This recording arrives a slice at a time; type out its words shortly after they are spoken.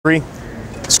Three.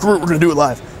 Screw it, we're gonna do it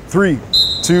live. 3,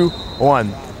 2,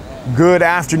 1. Good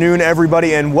afternoon,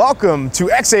 everybody, and welcome to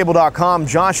xable.com.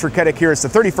 Josh Raketic here. It's the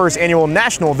 31st Annual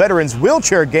National Veterans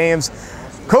Wheelchair Games,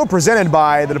 co-presented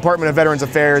by the Department of Veterans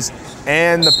Affairs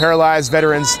and the Paralyzed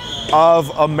Veterans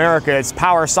of America. It's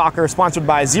Power Soccer, sponsored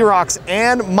by Xerox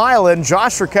and Mylan.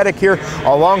 Josh Raketic here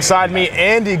alongside me,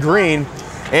 Andy Green.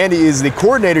 Andy is the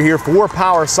coordinator here for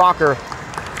Power Soccer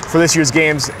for this year's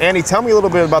games. Andy, tell me a little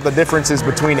bit about the differences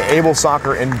between Able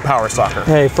Soccer and Power Soccer.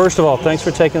 Hey, first of all, thanks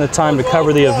for taking the time to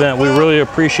cover the event. We really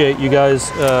appreciate you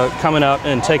guys coming out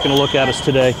and taking a look at us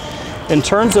today. In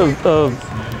terms of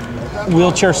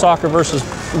wheelchair soccer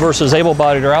versus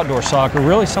able-bodied or outdoor soccer,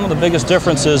 really some of the biggest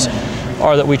differences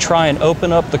are that we try and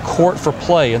open up the court for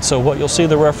play. And so what you'll see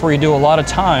the referee do a lot of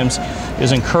times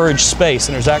is encourage space.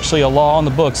 And there's actually a law on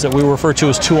the books that we refer to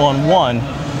as 2-on-1,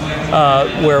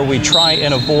 where we try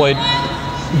and avoid,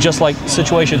 just like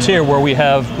situations here where we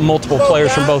have multiple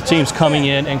players from both teams coming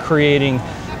in and creating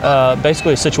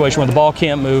basically a situation where the ball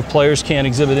can't move, players can't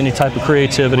exhibit any type of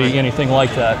creativity, anything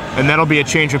like that. And that'll be a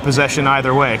change of possession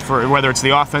either way, for whether it's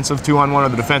the offensive 2-on-1 or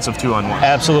the defensive 2-on-1.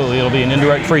 Absolutely, it'll be an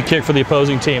indirect free kick for the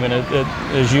opposing team, and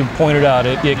as you pointed out,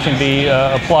 it can be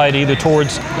applied either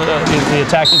towards the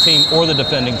attacking team or the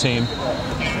defending team.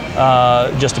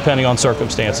 Just depending on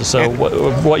circumstances. So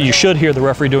what you should hear the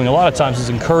referee doing a lot of times is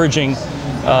encouraging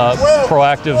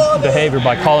proactive behavior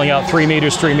by calling out 3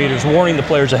 meters, warning the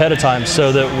players ahead of time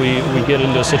so that we get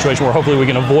into a situation where hopefully we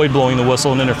can avoid blowing the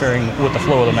whistle and interfering with the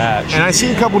flow of the match. And I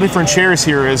see a couple different chairs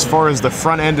here as far as the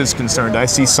front end is concerned. I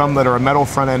see some that are a metal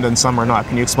front end and some are not.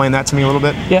 Can you explain that to me a little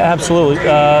bit? Yeah, absolutely.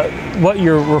 What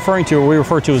you're referring to, or we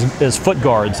refer to as foot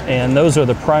guards, and those are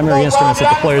the primary instruments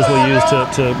that the players will use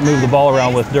to move the ball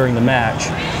around with during the match.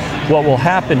 What will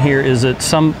happen here is that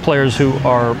some players who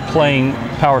are playing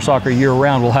Power Soccer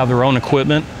year-round will have their own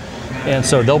equipment, and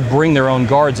so they'll bring their own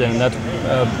guards in. And that's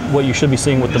what you should be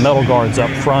seeing with the metal guards up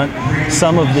front.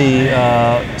 Some of the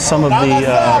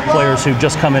players who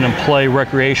just come in and play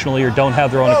recreationally or don't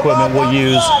have their own equipment will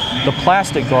use the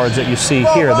plastic guards that you see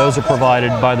here. Those are provided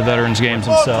by the Veterans Games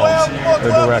themselves, or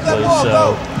directly.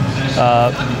 So.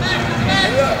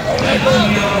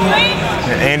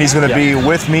 Andy's going to be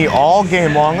with me all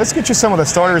game long. Let's get you some of the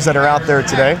starters that are out there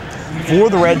today. For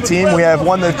the red team, we have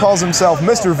one that calls himself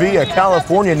Mr. V, a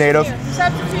California native.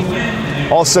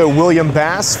 Also William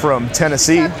Bass from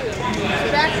Tennessee.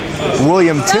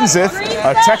 William Tinseth,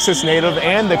 a Texas native.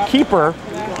 And the keeper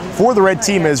for the red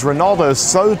team is Ronaldo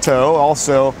Soto,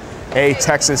 also a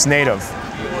Texas native.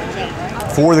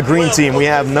 For the green team, we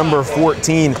have number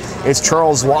 14 is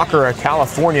Charles Walker, a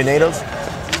California native.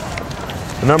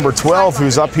 Number 12,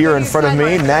 who's up here in front of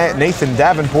me, Nathan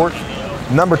Davenport.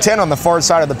 Number 10 on the far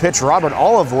side of the pitch, Robert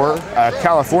Oliver, a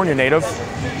California native.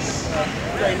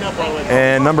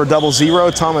 And number 00,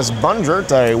 Thomas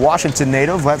Bundert, a Washington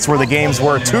native. That's where the games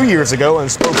were 2 years ago in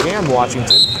Spokane,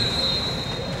 Washington.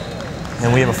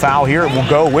 And we have a foul here. It will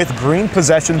go with green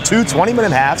possession, 2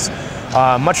 20-minute halves.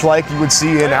 Much like you would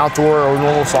see in outdoor or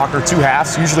normal soccer, 2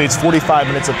 halves. Usually it's 45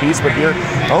 minutes apiece, but here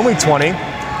only 20.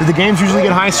 Do the games usually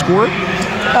get high score?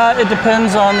 It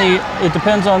depends on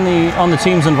the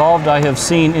teams involved. I have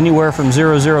seen anywhere from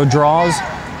 0-0 draws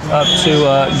up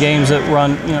to games that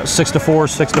run 6-4,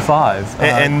 6-5.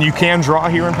 And you can draw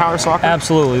here in Power Soccer?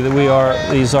 Absolutely.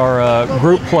 These are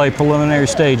group play preliminary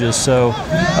stages, so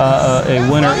a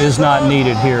winner is not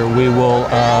needed here. We will.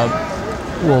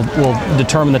 We'll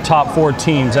determine the top 4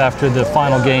 teams after the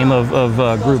final game of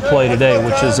group play today,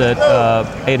 which is at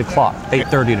 8 o'clock,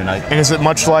 8:30 tonight. And is it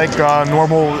much like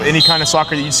normal, any kind of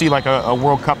soccer that you see, like a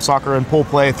World Cup soccer and pool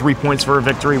play, 3 points for a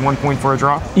victory, 1 point for a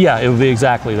draw? Yeah, it would be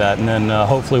exactly that. And then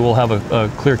hopefully we'll have a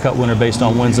clear-cut winner based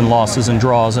on wins and losses and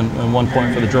draws, and 1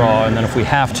 point for the draw. And then if we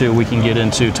have to, we can get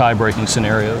into tie-breaking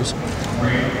scenarios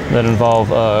that involve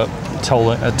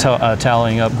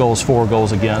tallying up goals for,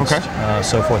 goals against,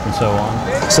 so forth and so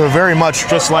on. So very much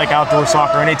just like outdoor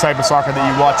soccer, any type of soccer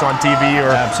that you watch on TV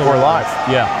or live.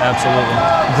 Yeah, absolutely.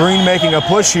 Green making a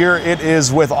push here. It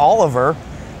is with Oliver,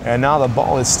 and now the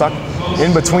ball is stuck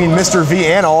in between Mr. V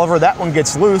and Oliver. That one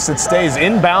gets loose. It stays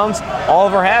inbounds.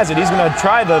 Oliver has it. He's going to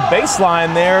try the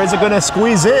baseline there. Is it going to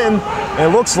squeeze in? And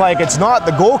it looks like it's not.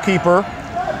 The goalkeeper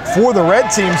for the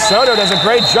red team, Soto, does a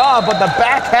great job, but the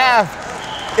back half,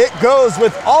 it goes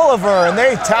with Oliver, and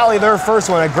they tally their first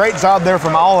one. A great job there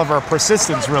from Oliver.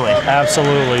 Persistence, really.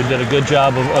 Absolutely. Did a good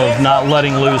job of not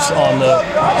letting loose on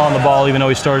the ball, even though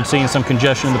he started seeing some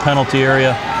congestion in the penalty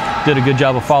area. Did a good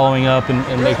job of following up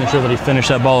and making sure that he finished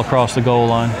that ball across the goal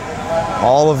line.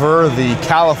 Oliver, the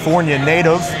California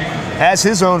native, has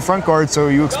his own front guard, so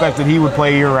you expected he would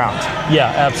play year-round.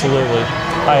 Yeah, absolutely.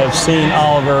 I have seen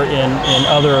Oliver in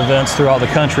other events throughout the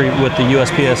country with the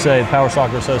USPSA, Power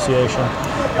Soccer Association.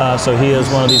 So he is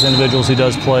one of these individuals who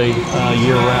does play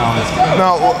year-round.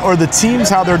 Now, are the teams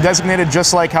how they're designated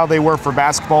just like how they were for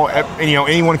basketball? You know,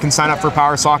 anyone can sign up for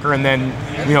Power Soccer, and then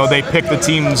they pick the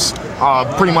teams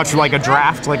pretty much like a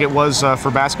draft, like it was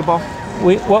for basketball.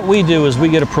 What we do is we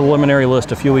get a preliminary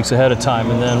list a few weeks ahead of time,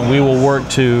 and then we will work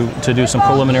to do some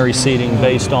preliminary seeding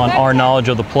based on our knowledge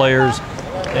of the players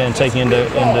and taking into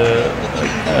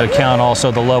account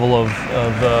also the level of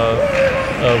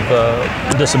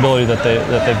disability that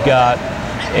they've got.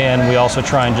 And we also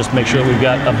try and just make sure that we've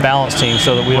got a balanced team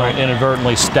so that we don't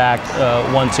inadvertently stack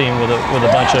one team with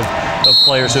a bunch of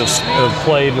players who have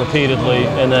played repeatedly,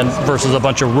 and then versus a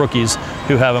bunch of rookies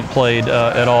who haven't played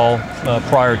at all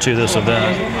prior to this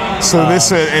event. So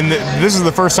this is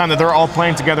the first time that they're all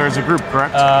playing together as a group,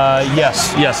 correct?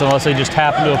 Yes, unless they just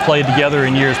happen to have played together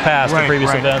in years past, the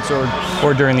previous events,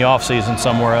 or during the off season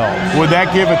somewhere else. Would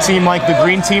that give a team like the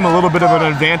Green team a little bit of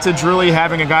an advantage, really,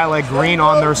 having a guy like Green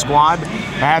on their squad,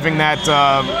 having that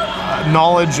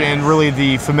knowledge and really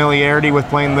the familiarity with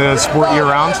playing the sport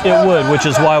year-round? It would, which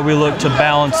is why we look to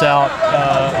balance out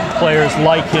players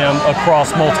like him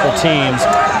across multiple teams,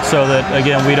 so that,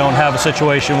 again, we don't have a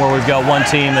situation where we've got one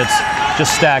team that's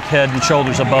just stacked head and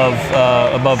shoulders above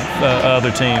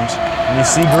other teams. And you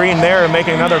see Green there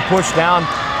making another push down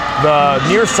the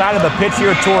near side of the pitch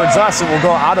here towards us. It will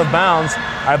go out of bounds.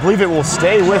 I believe it will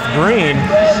stay with Green.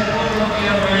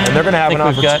 And they're going to have an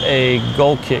opportunity. We've got a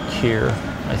goal kick here,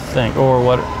 I think, or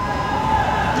what?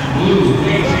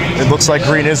 It looks like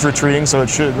Green is retreating, so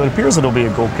it appears it'll be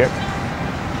a goal kick.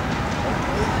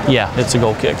 Yeah, it's a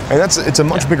goal kick. And it's a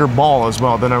much bigger ball as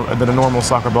well than a normal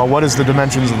soccer ball. What is the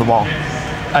dimensions of the ball?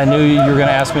 I knew you were going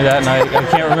to ask me that, and I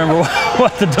can't remember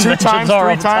what the dimensions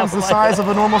are. 3 times the size of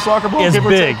a normal soccer ball? It's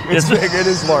big. It's big. It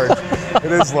is large.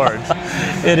 It is large.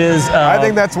 It is. I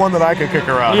think that's one that I could kick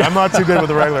around. Yeah. I'm not too good with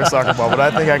a regular soccer ball, but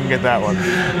I think I can get that one.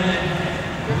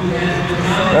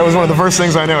 That was one of the first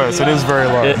things I noticed. It is very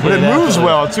large, but it moves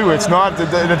well too. It's not.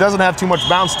 It doesn't have too much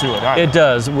bounce to it either. It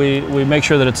does. We make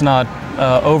sure that it's not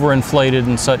overinflated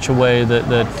in such a way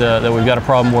that we've got a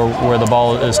problem where the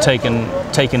ball is taking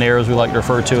air, as we like to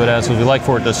refer to it as, because we like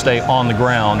for it to stay on the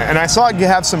ground. And I saw it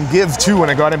have some give too when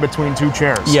it got in between 2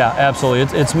 chairs. Yeah,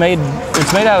 absolutely. It's made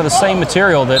out of the same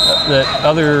material that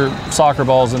other soccer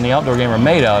balls in the outdoor game are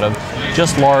made out of,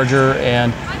 just larger.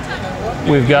 And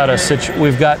we've got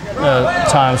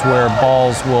times where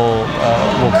balls will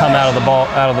come out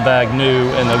of the bag new,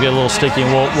 and they'll get a little sticky,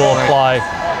 and we'll apply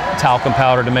talcum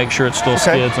powder to make sure it still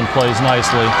skids and plays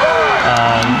nicely.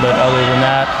 But other than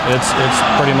that, it's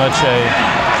pretty much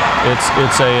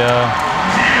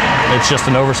it's just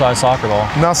an oversized soccer ball.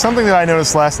 Now, something that I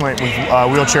noticed last night with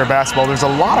wheelchair basketball, there's a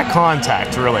lot of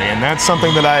contact, really, and that's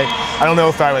something that I don't know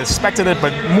if I expected it,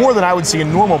 but more than I would see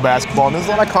in normal basketball, and there's a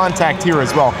lot of contact here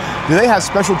as well. Do they have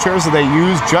special chairs that they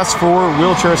use just for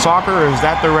wheelchair soccer, or is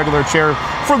that their regular chair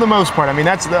for the most part? I mean,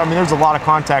 there's a lot of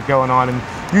contact going on, and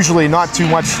usually not too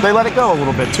much. They let it go a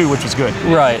little bit too, which is good.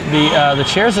 Right. The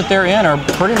chairs that they're in are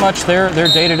pretty much their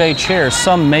day-to-day chairs.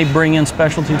 Some may bring in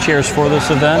specialty chairs for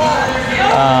this event.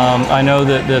 I know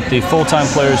that the full-time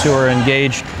players who are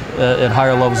engaged at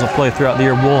higher levels of play throughout the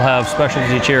year will have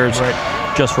specialty chairs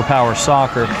just for Power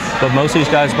Soccer. But most of these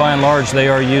guys, by and large, they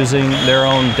are using their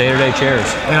own day-to-day chairs.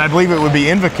 And I believe it would be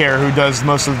Invacare who does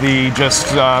most of the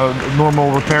just normal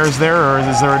repairs there, or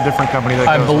is there a different company that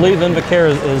goes? I believe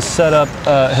Invacare has set up.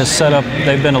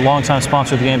 They've been a long-time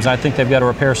sponsor of the games, and I think they've got a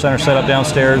repair center set up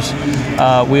downstairs.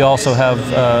 We also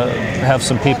have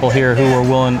some people here who are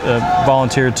willing,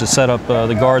 volunteered to set up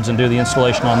the guards and do the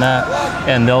installation on that,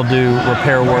 and they'll do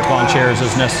repair work on chairs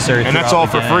as necessary. And that's all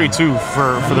for free too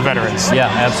for the veterans. Yeah,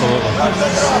 absolutely.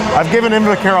 I've given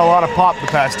Invacare a lot of pop the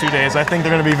past 2 days. I think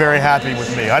they're going to be very happy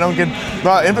with me.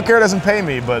 Invacare doesn't pay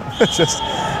me, but it's just,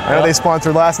 I know they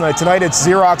sponsored last night. Tonight it's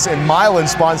Xerox and Milan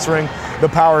sponsoring the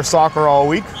Power Soccer all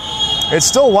week. It's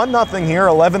still 1-0 here,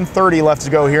 11:30 left to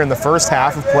go here in the first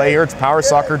half of play here. It's Power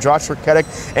Soccer, Josh Ricketic,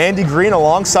 Andy Green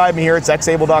alongside me here. It's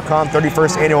xable.com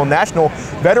 31st Annual National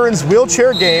Veterans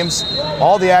Wheelchair Games.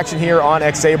 All the action here on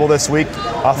Xable this week.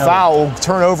 A foul will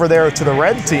turn over there to the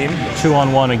red team.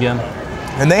 2-on-1 again.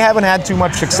 And they haven't had too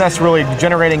much success really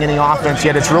generating any offense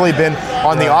yet. It's really been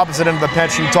on the opposite end of the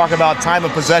pitch. You talk about time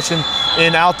of possession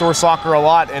in outdoor soccer a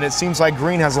lot, and it seems like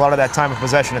Green has a lot of that time of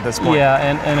possession at this point. Yeah,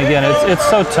 and again, it's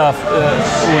so tough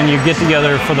when you get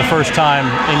together for the first time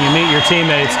and you meet your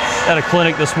teammates at a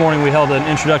clinic. This morning we held an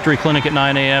introductory clinic at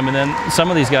 9 a.m. and then some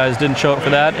of these guys didn't show up for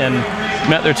that and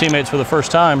met their teammates for the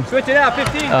first time. Switch it out,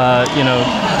 15.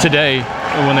 Today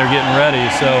when they're getting ready.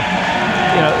 So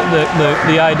you know,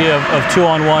 the idea of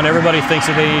 2-on-1. Everybody thinks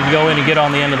that they need to go in and get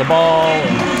on the end of the ball,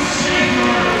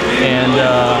 and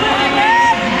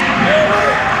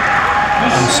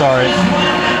I'm sorry.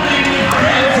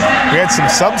 We had some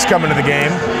subs coming to the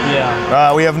game.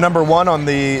 Yeah. We have number 1 on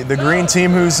the green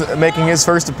team who's making his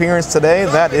first appearance today.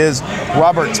 That is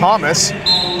Robert Thomas.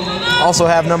 Also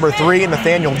have number 3,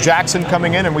 Nathaniel Jackson,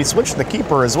 coming in, and we switched the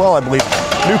keeper as well, I believe.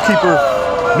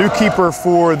 New keeper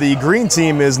for the green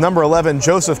team is number 11,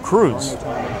 Joseph Cruz.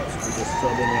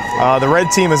 The red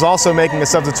team is also making a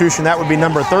substitution. That would be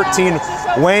number 13,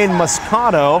 Wayne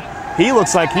Moscato. He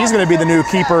looks like he's going to be the new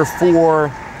keeper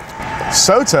for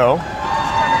Soto.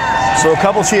 So a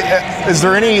couple, is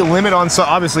there any limit on, so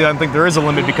obviously I think there is a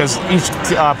limit because each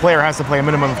player has to play a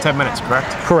minimum of 10 minutes,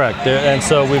 correct? Correct, and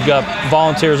so we've got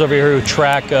volunteers over here who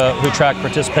track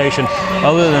participation.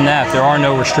 Other than that, there are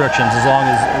no restrictions as long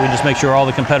as we just make sure all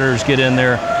the competitors get in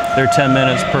their 10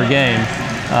 minutes per game.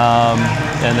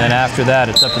 And then after that,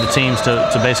 it's up to the teams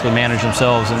to basically manage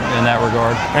themselves in that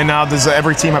regard. And now does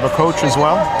every team have a coach as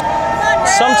well?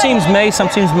 Some teams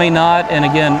may not. And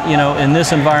again, you know, in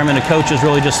this environment, a coach is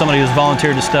really just somebody who's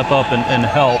volunteered to step up and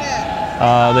help.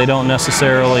 They don't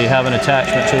necessarily have an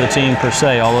attachment to the team per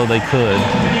se, although they could.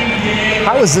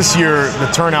 How has this year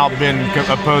the turnout been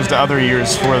opposed to other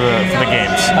years for the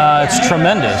games? It's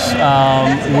tremendous.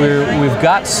 We've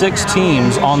got 6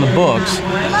 teams on the books,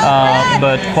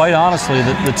 but quite honestly,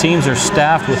 the teams are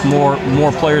staffed with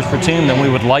more players per team than we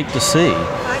would like to see.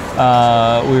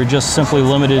 We're just simply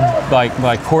limited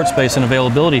by court space and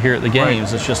availability here at the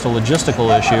games. Right. It's just a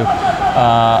logistical issue.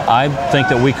 I think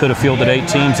that we could have fielded 8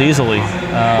 teams easily. Would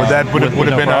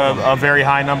have been a very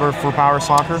high number for Power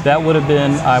Soccer? That would have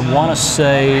been, I want to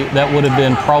say, that would have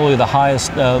been probably the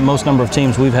highest, most number of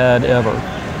teams we've had ever.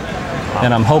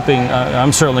 And I'm hoping,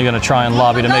 I'm certainly going to try and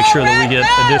lobby to make sure that we get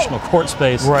additional court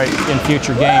space in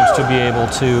future games to be able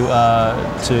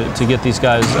to get these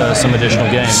guys some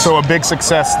additional games. So a big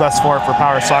success thus far for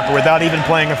Power Soccer without even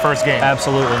playing a first game.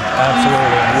 Absolutely,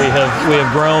 absolutely. We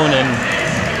have grown in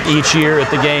each year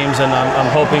at the games, and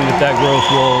I'm hoping that growth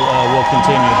will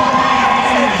continue.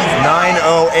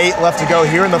 9:08 left to go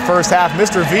here in the first half.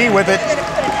 Mr. V with it.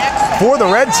 For the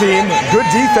red team, good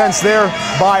defense there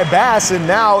by Bass, and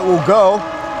now it will go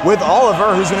with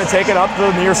Oliver, who's going to take it up to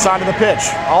the near side of the pitch.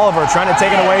 Oliver trying to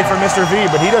take it away from Mr. V,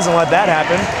 but he doesn't let that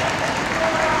happen.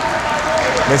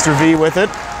 Mr. V with it.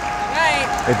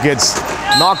 It gets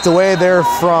knocked away there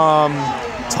from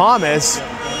Thomas,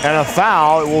 and a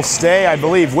foul. It will stay, I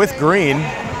believe, with Green.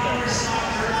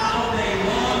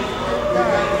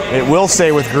 It will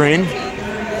stay with Green.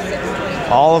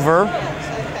 Oliver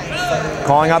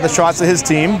calling out the shots of his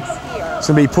team. It's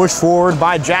going to be pushed forward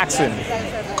by Jackson.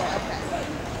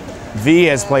 V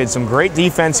has played some great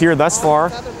defense here thus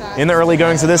far in the early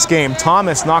goings of this game.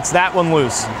 Thomas knocks that one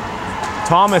loose.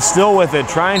 Thomas still with it,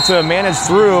 trying to manage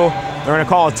through. They're going to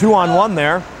call a 2-on-1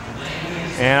 there.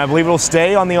 And I believe it'll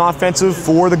stay on the offensive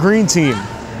for the green team.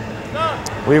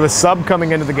 We have a sub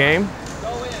coming into the game.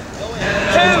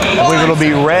 I believe it'll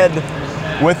be red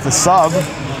with the sub.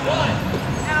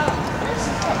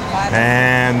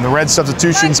 And the red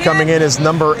substitutions coming in is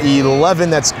number 11,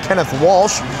 that's Kenneth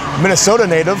Walsh, Minnesota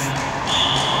native.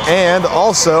 And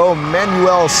also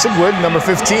Manuel Sigwood, number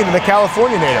 15, and the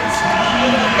California native.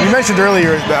 You mentioned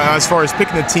earlier as far as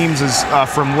picking the teams is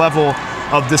from level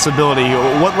of disability.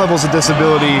 What levels of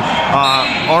disability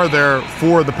are there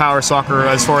for the Power Soccer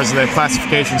as far as the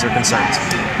classifications are concerned?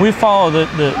 We follow the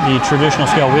traditional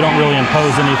scale. We don't really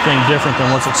impose anything different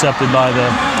than what's accepted by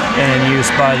and in use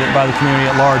by the community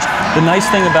at large. The nice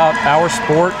thing about our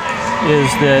sport is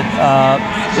that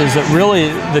really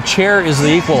the chair is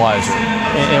the equalizer.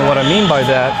 And what I mean by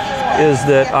that is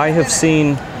that I have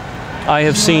seen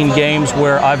games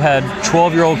where I've had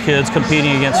 12-year-old kids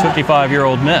competing against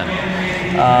 55-year-old men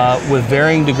with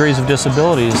varying degrees of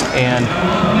disabilities, and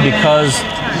because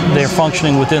they're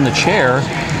functioning within the chair,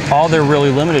 all they're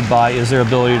really limited by is their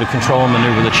ability to control and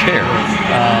maneuver the chair.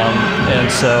 And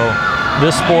so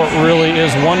this sport really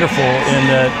is wonderful in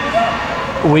that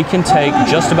we can take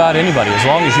just about anybody. As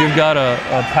long as you've got a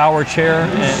power chair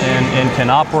and can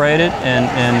operate it and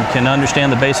can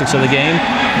understand the basics of the game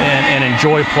and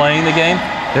enjoy playing the game,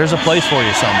 there's a place for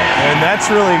you somewhere. And that's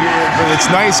really,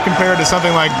 it's nice compared to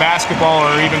something like basketball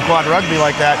or even quad rugby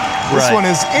like that. This one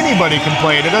is anybody can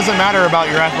play it. It doesn't matter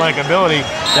about your athletic ability.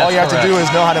 All you have to do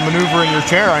is know how to maneuver in your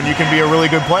chair, and you can be a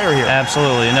really good player here.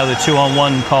 Absolutely. Another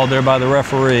 2-on-1 called there by the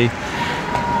referee.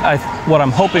 What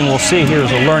I'm hoping we'll see here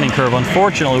is a learning curve.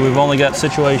 Unfortunately, we've only got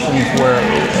situations where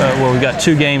we've got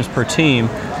 2 games per team.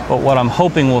 But what I'm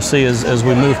hoping we'll see is, as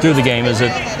we move through the game, is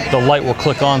that the light will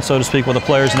click on, so to speak, with the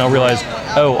players, and they'll realize,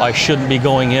 oh, I shouldn't be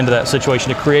going into that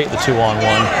situation to create the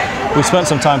 2-on-1. We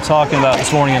spent some time talking about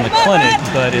this morning in the clinic,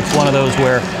 but it's one of those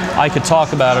where I could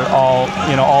talk about it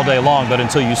all day long, but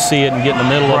until you see it and get in the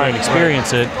middle of it and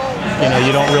experience it,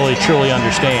 you don't really truly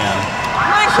understand.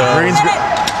 So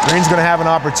Green's going to have an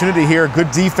opportunity here.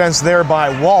 Good defense there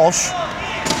by Walsh.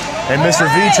 And Mr.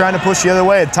 V trying to push the other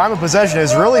way. Time of possession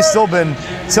has really still been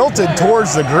tilted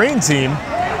towards the Green team.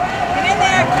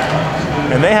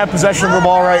 And they have possession of the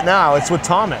ball right now. It's with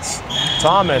Thomas.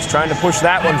 Thomas trying to push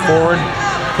that one forward.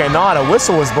 Cannot. A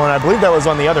whistle was blown. I believe that was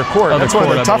on the other court. That's one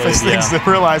of the toughest things to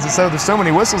realize. So there's so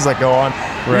many whistles that go on.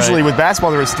 Right. Usually with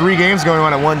basketball, there was 3 games going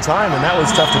on at one time, and that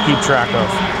was tough to keep track of.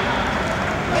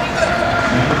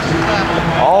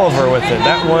 Oliver with it.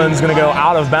 That one's going to go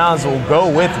out of bounds. We'll go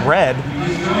with red.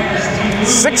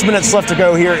 6 minutes left to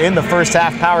go here in the first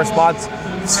half. Power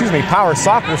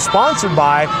Soccer, sponsored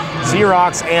by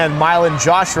Xerox and Milan.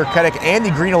 Josh Raketic, Andy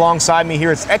Green alongside me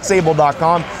here. It's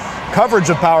xable.com. Coverage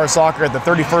of Power Soccer at the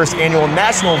 31st Annual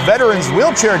National Veterans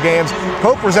Wheelchair Games,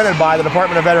 co-presented by the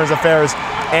Department of Veterans Affairs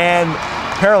and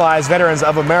Paralyzed Veterans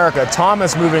of America.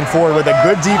 Thomas moving forward with a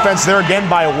good defense there again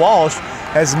by Walsh.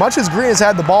 As much as Green has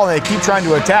had the ball and they keep trying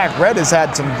to attack, Red has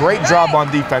had some great job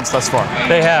on defense thus far.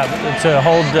 They have. To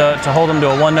hold them to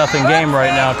a 1-0 game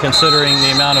right now, considering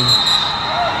the amount of...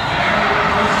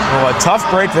 Well, a tough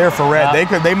break there for Red.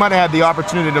 They might have had the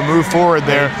opportunity to move forward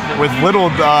there with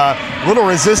little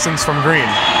resistance from Green.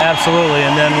 Absolutely,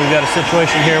 and then we've got a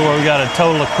situation here where we've got a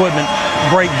total equipment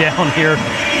breakdown here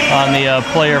on the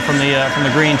player from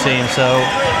the Green team. So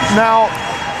now,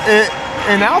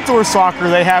 in outdoor soccer,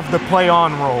 they have the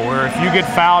play-on rule, where if you get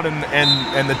fouled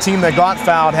and the team that got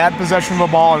fouled had possession of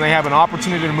the ball and they have an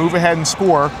opportunity to move ahead and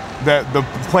score, that the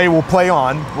play will play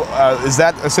on. Is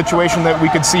that a situation that we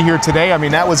could see here today? I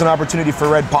mean, that was an opportunity for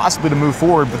Red possibly to move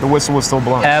forward, but the whistle was still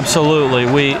blown. Absolutely.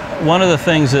 One of the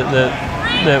things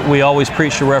that we always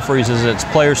preach to referees is it's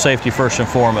player safety first and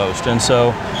foremost. And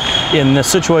so in the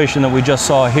situation that we just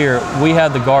saw here, we had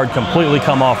the guard completely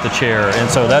come off the chair.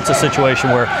 And so that's a situation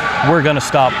where we're going to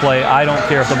stop play. I don't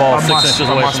care if the ball is 6 inches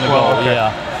away from the goal. Okay.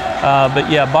 Yeah.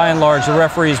 But yeah, by and large, the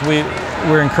referees,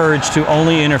 we're encouraged to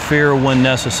only interfere when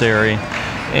necessary.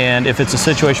 And if it's a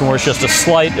situation where it's just a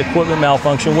slight equipment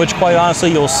malfunction, which quite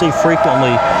honestly you'll see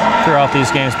frequently throughout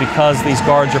these games because these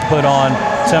guards are put on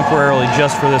temporarily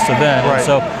just for this event. Right. And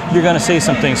so you're going to see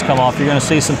some things come off, you're going to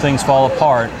see some things fall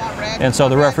apart. And so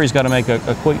the referee's got to make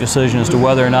a quick decision as to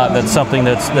whether or not that's something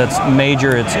that's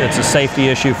major, it's a safety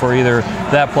issue for either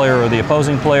that player or the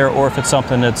opposing player, or if it's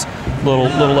something that's a little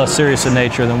less serious in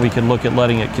nature, then we can look at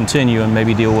letting it continue and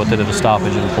maybe deal with it at a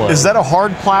stoppage of the play. Is that a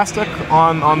hard plastic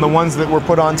on the ones that were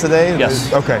put on today?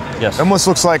 Yes. Okay. Yes. Almost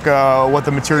looks like what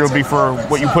the material would be for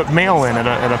what you put mail in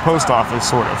at a post office,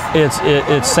 sort of.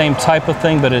 It's same type of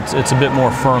thing, but it's a bit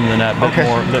more firm than that,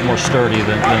 bit more sturdy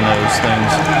than those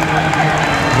things.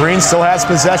 Green still has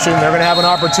possession. They're going to have an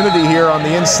opportunity here on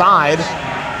the inside.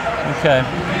 Okay.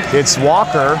 It's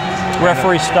Walker.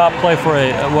 Referee stop play for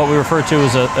what we refer to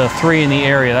as a 3 in the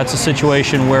area. That's a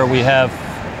situation where we have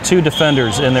 2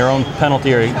 defenders in their own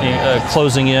penalty area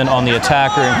closing in on the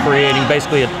attacker and creating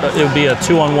basically it would be a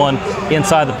 2-on-1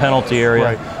 inside the penalty area,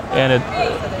 right, and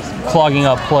it clogging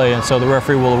up play. And so the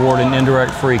referee will award an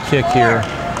indirect free kick here.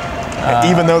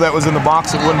 Even though that was in the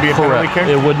box, it wouldn't be a penalty kick?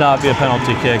 It would not be a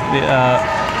penalty kick.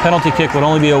 Penalty kick would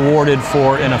only be awarded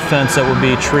for an offense that would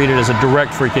be treated as a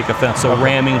direct free kick offense, so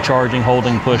ramming, charging,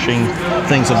 holding, pushing,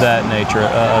 things of that nature.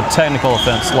 A technical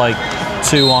offense like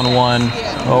 2-on-1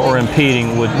 or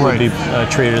impeding would be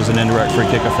treated as an indirect free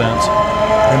kick offense.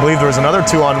 I believe there was another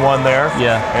 2-on-1 there.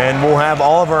 Yeah. And we'll have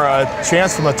Oliver a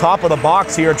chance from the top of the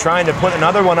box here trying to put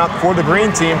another one up for the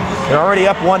Green team. They're already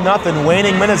up 1-0,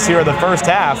 waning minutes here in the first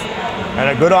half, and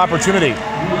a good opportunity.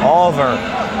 Oliver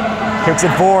kicks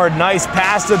it forward, nice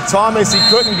pass to Thomas, he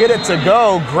couldn't get it to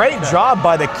go. Great job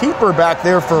by the keeper back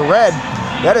there for Red.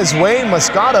 That is Wayne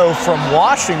Moscato from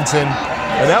Washington,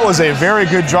 and that was a very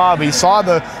good job. He saw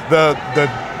the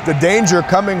danger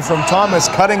coming from Thomas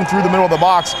cutting through the middle of the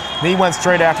box, and he went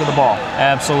straight after the ball.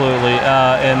 Absolutely,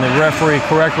 and the referee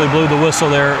correctly blew the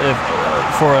whistle there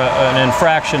for an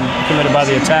infraction committed by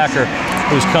the attacker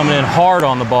who's coming in hard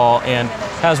on the ball and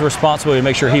has a responsibility to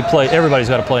make sure he plays. Everybody's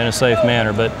got to play in a safe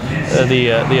manner, but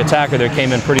the attacker there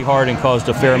came in pretty hard and caused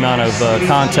a fair amount of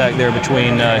contact there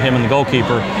between him and the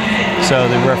goalkeeper. So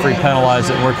the referee penalized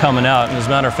it, and we're coming out. And as a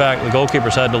matter of fact, the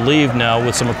goalkeeper's had to leave now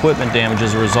with some equipment damage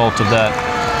as a result of that.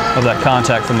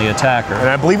 contact from the attacker. And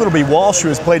I believe it'll be Walsh, who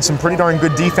has played some pretty darn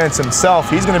good defense himself.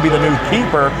 He's going to be the new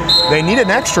keeper. They need an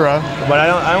extra, but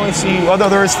I only see. Although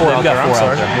there is 4 out there. I'm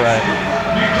sorry. Right.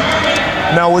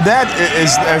 Now, with that,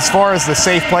 as far as the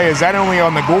safe play, is that only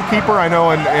on the goalkeeper? I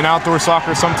know in outdoor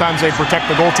soccer sometimes they protect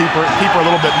the goalkeeper a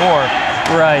little bit more.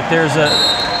 Right. There's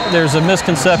a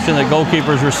misconception that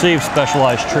goalkeepers receive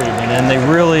specialized treatment, and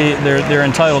they're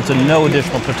entitled to no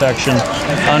additional protection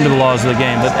under the laws of the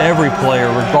game. But every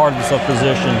player, regardless of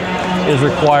position, is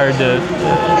required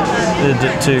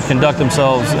to conduct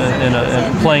themselves in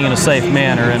playing in a safe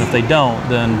manner. And if they don't,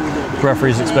 then the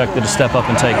referee is expected to step up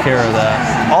and take care of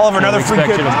that. Oliver, another free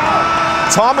kick.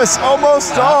 Thomas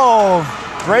almost. Oh,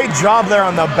 great job there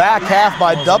on the back half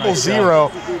by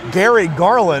 0-0. Gary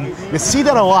Garland. You see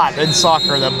that a lot in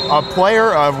soccer. A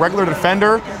player, a regular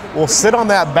defender, will sit on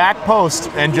that back post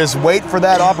and just wait for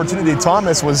that opportunity.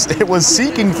 Thomas was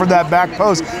seeking for that back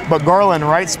post, but Garland,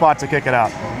 right spot to kick it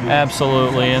out.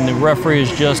 Absolutely, and the referee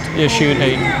has just issued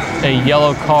a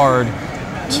yellow card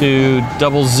to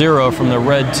 0-0 from the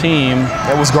red team.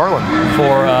 That was Garland.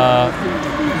 For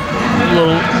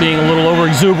being a little over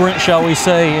exuberant, shall we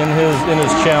say, in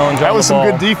his challenge. That was some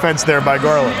good defense there by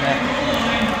Garland.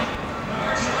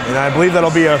 And I believe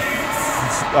that'll be a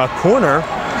corner.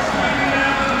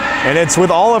 And it's with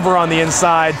Oliver on the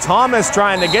inside. Thomas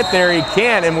trying to get there, he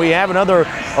can't, and we have another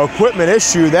equipment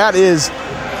issue. That is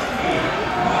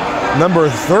number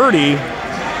 30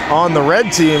 on the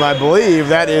red team, I believe.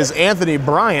 That is Anthony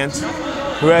Bryant,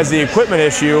 who has the equipment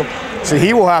issue. So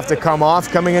he will have to come off.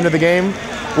 Coming into the game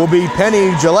will be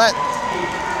Penny Gillette,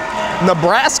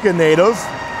 Nebraska native.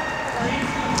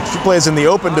 She plays in the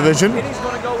open division. Penny's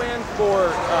going to go in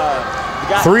for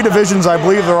 3 divisions, I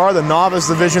believe there are: the novice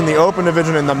division, the open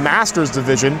division, and the masters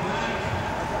division.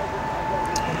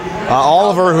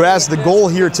 Oliver, who has the goal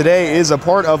here today, is a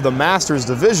part of the masters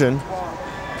division. How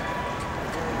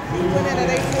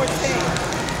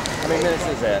many minutes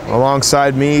is that?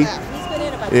 Alongside me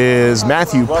is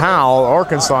Matthew Powell,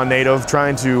 Arkansas native,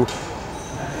 trying to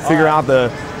figure out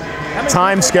the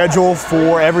time schedule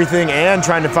for everything and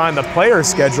trying to find the player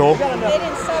schedule.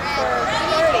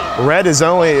 Red is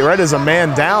a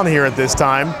man down here at this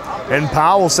time, and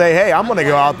Powell will say, hey, I'm going to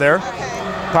go out there.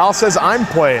 Powell says I'm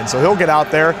playing, so he'll get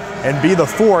out there and be the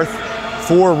 4th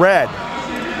for Red.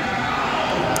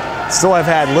 Still have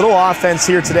had little offense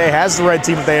here today, has the red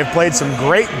team, but they have played some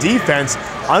great defense.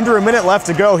 Under a minute left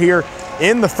to go here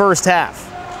in the first half.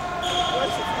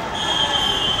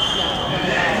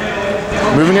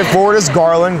 Moving it forward is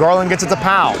Garland. Garland gets it to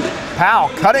Powell. Powell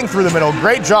cutting through the middle.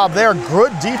 Great job there.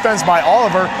 Good defense by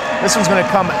Oliver. This one's going to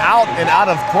come out and out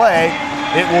of play.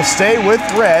 It will stay with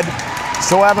Red.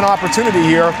 Still have an opportunity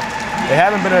here. They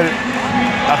haven't been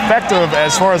effective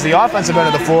as far as the offensive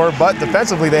end of the floor, but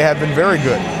defensively they have been very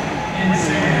good.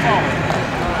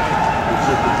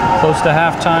 Close to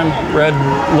halftime. Red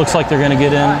looks like they're going to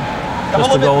get in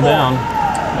just a goal down.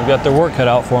 They've got their work cut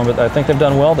out for them, but I think they've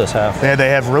done well this half. They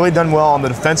have really done well on the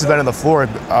defensive end of the floor.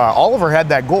 Oliver had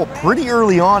that goal pretty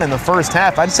early on in the first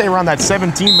half. I'd say around that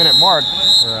 17-minute mark.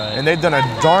 Right. And they've done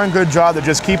a darn good job to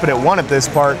just keep it at 1 at this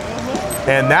part.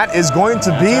 And that is going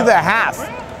to be the half.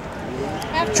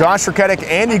 Josh Raketic,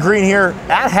 Andy Green here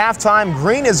at halftime.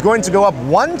 Green is going to go up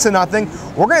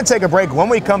 1-0. We're going to take a break. When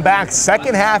we come back,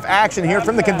 second half action here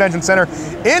from the Convention Center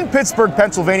in Pittsburgh,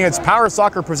 Pennsylvania. It's Power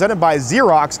Soccer presented by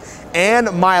Xerox and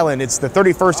Mylan. It's the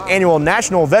 31st Annual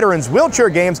National Veterans Wheelchair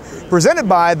Games presented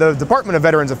by the Department of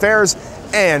Veterans Affairs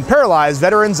and Paralyzed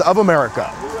Veterans of America.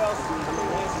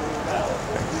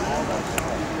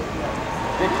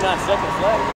 59 seconds left.